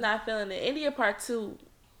 I was not feeling it. India Part 2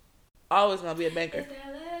 always gonna be a banker.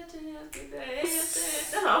 That's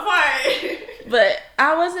my part. But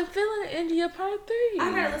I wasn't feeling India Part 3.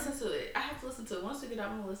 I gotta listen to it. I have to listen to it. Once we get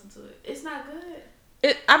out, I'm gonna listen to it. It's not good.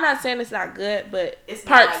 I'm not saying it's not good, but it's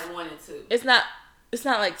not like 1 and 2. It's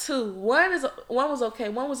not like 2. One was okay.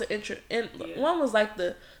 One was an intro, and one was like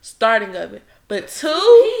the starting of it. But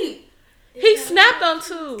 2, He snapped on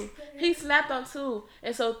 2. He snapped on 2.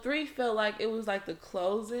 And so 3 felt like it was like the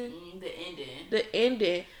closing. The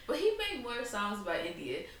ending. But he made more songs about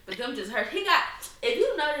India. But them just hurt. He got, if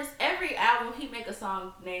you notice, every album he make a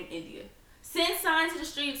song named India. Send Signs to the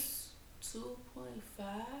Streets 2.5?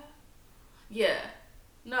 Yeah.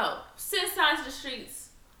 No. Send Signs to the Streets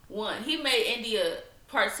 1. He made India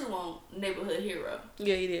part 2 on Neighborhood Hero.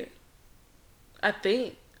 Yeah, he did. I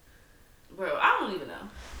think. Bro, I don't even know.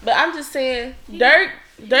 But I'm just saying, Dirk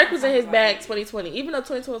was in his bag 2020. Even though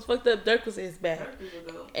 2020 was fucked up, Dirk was in his bag.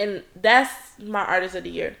 And that's my artist of the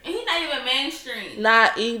year. And he's not even mainstream.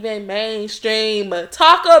 Not even mainstream.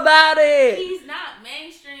 Talk about it. He's not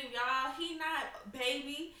mainstream, y'all. He not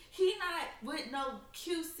Baby. He not with no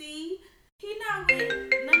QC. He not with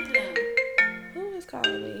none of them. Who is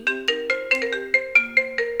calling me?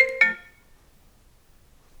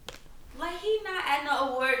 Like, he not at no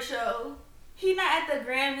award show. He not at the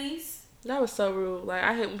Grammys. That was so rude. Like,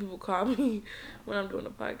 I hate when people call me when I'm doing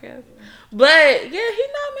a podcast. But, yeah,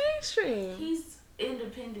 he's not mainstream. He's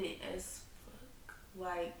independent as fuck.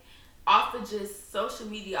 Like, off of just social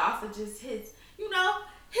media, off of just his, you know,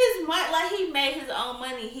 his money. Like, he made his own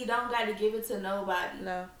money. He don't got to give it to nobody.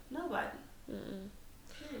 No. Nobody.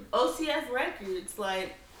 OCF Records.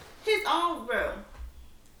 Like, his own, bro.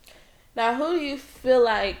 Now, who do you feel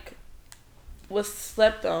like was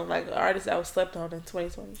slept on, like an artist that was slept on in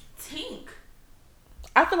 2020? Tink.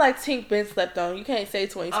 I feel like Tink been slept on. You can't say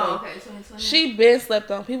 2020. Oh, okay, 2020. She been slept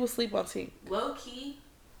on. People sleep on Tink. Low key,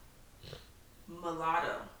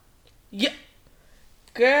 Mulatto. Yeah.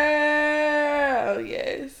 Girl,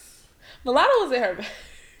 yes. Mulatto was in her bag.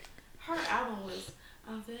 Her album was,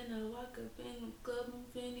 I'm finna walk up in the club,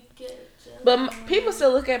 I'm finna get you. But people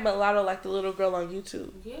still look at Mulatto like the little girl on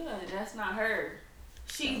YouTube. Yeah, that's not her.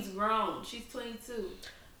 She's grown. She's 22.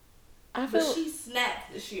 But she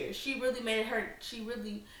snapped this year. She really made her. She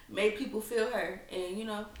really made people feel her. And you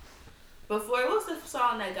know, before, what's the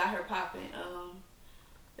song that got her popping?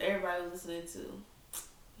 That everybody was listening to.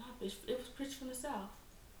 Not bitch. It was Bitch from the South.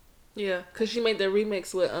 Yeah, cause she made the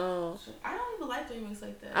remix with I don't even like the remix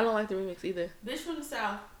like that. I don't like the remix either. Bitch from the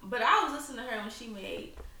South. But I was listening to her when she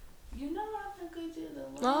made. You know I'm a good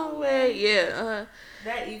the long way. Yeah.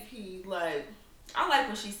 That EP, like, I like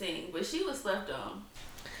when she sing, but she was slept on.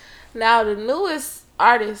 Now, the newest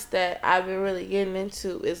artist that I've been really getting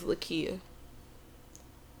into is Lakia.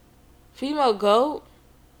 Female GOAT.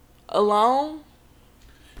 Alone.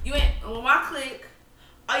 You ain't, on my click,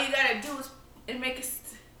 all you gotta do is make it.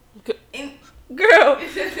 Girl.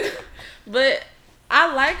 But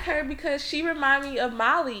I like her because she remind me of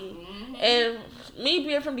Molly. Mm-hmm. And me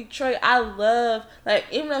being from Detroit, I love, like,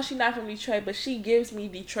 even though she's not from Detroit, but she gives me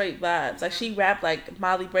Detroit vibes. Like, she rap like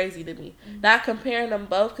Molly Brazy to me. Mm-hmm. Not comparing them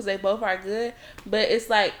both because they both are good, but it's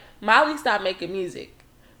like Molly stopped making music.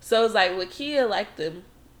 So it's like Lakia like the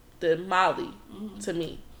Molly to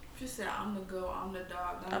me. She said, I'm the girl, I'm the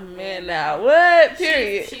dog, I'm a man now. What?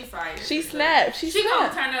 Period. She fired. She snapped. She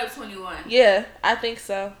gonna turn up 21. Yeah, I think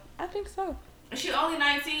so. She only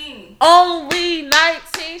 19. Only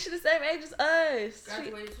 19. She the same age as us.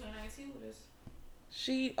 Graduated 2019 with us.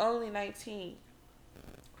 She only 19.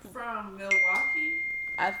 From Milwaukee?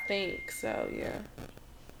 I think so, yeah.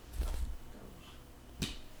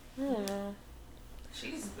 I don't know.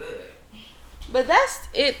 She's good. But that's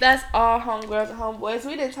it. That's all homegirls and homeboys.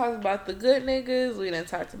 We didn't talk about the good niggas. We didn't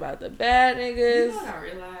talk about the bad niggas. You know what I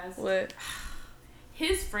realized? What?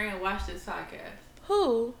 His friend watched this podcast.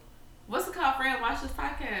 Who? What's the called friend watch this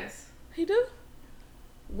podcast? He do?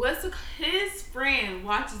 His friend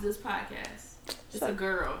watches this podcast. It's a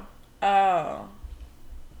girl. Oh.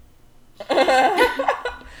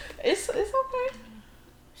 It's okay.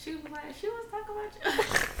 She was talking about you.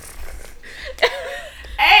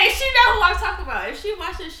 Hey, she know who I'm talking about. If she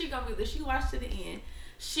watched it, she gonna be. If she watched to the end,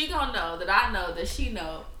 she gonna know that I know that she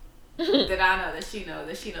know that I know that she know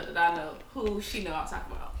that she know that I know who she know I'm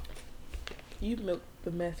talking about. You milked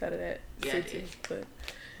the mess out of that sentence, but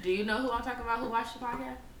do you know who I'm talking about? Who watched the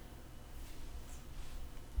podcast?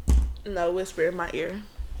 No, whisper in my ear.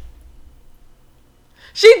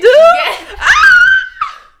 She do? Yes.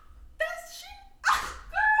 That's she.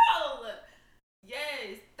 Girl.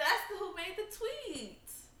 Yes, that's who made the tweets.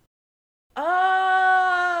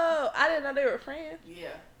 Oh, I didn't know they were friends.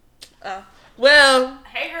 Yeah. Oh, well.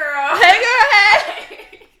 Hey, girl. Hey, girl.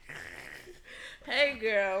 Hey. Hey,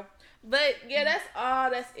 girl. But yeah, that's all.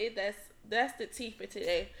 That's it. That's the tea for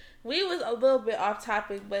today. We was a little bit off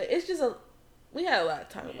topic, but it's just we had a lot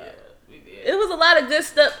to talk about. We did. It was a lot of good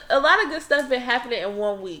stuff. A lot of good stuff been happening in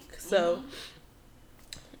 1 week. So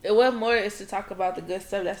it was more is to talk about the good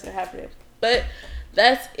stuff that's been happening. But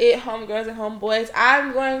That's it, homegirls and homeboys.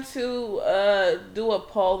 I'm going to do a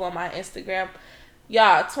poll on my Instagram.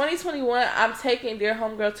 Y'all, 2021, I'm taking Dear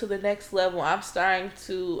Homegirl to the next level. I'm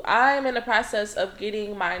in the process of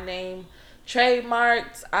getting my name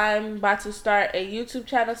trademarked. I'm about to start a YouTube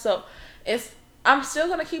channel. So I'm still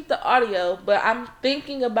going to keep the audio, but I'm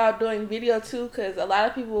thinking about doing video too, because a lot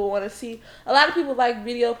of people want to see, a lot of people like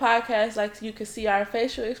video podcasts, like you can see our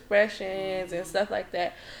facial expressions and stuff like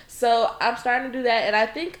that. So I'm starting to do that, and I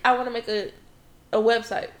think I want to make a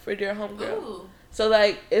website for Dear Homegirl. Ooh. So,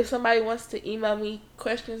 like, if somebody wants to email me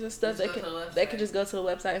questions and stuff, they can just go to the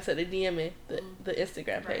website instead of DMing the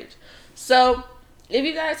Instagram page. So, if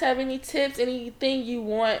you guys have any tips, anything you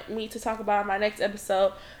want me to talk about in my next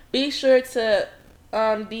episode, be sure to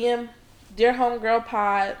DM Dear Homegirl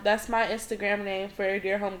Pod. That's my Instagram name for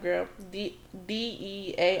Dear Homegirl.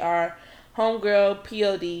 DEAR Homegirl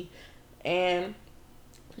POD. And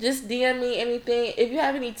just DM me anything. If you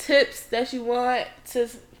have any tips that you want to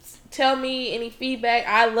tell me, any feedback,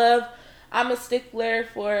 I'm a stickler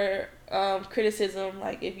for criticism.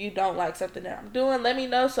 Like, if you don't like something that I'm doing, let me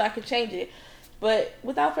know so I can change it. But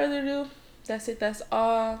without further ado, that's it. That's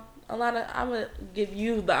all. Alana, I'm going to give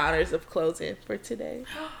you the honors of closing for today.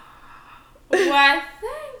 Why,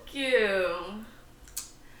 thank you.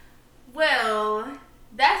 Well,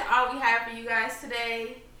 that's all we have for you guys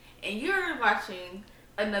today. And you're watching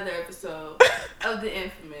another episode of the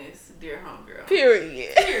infamous Dear Homegirl.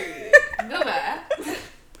 Period.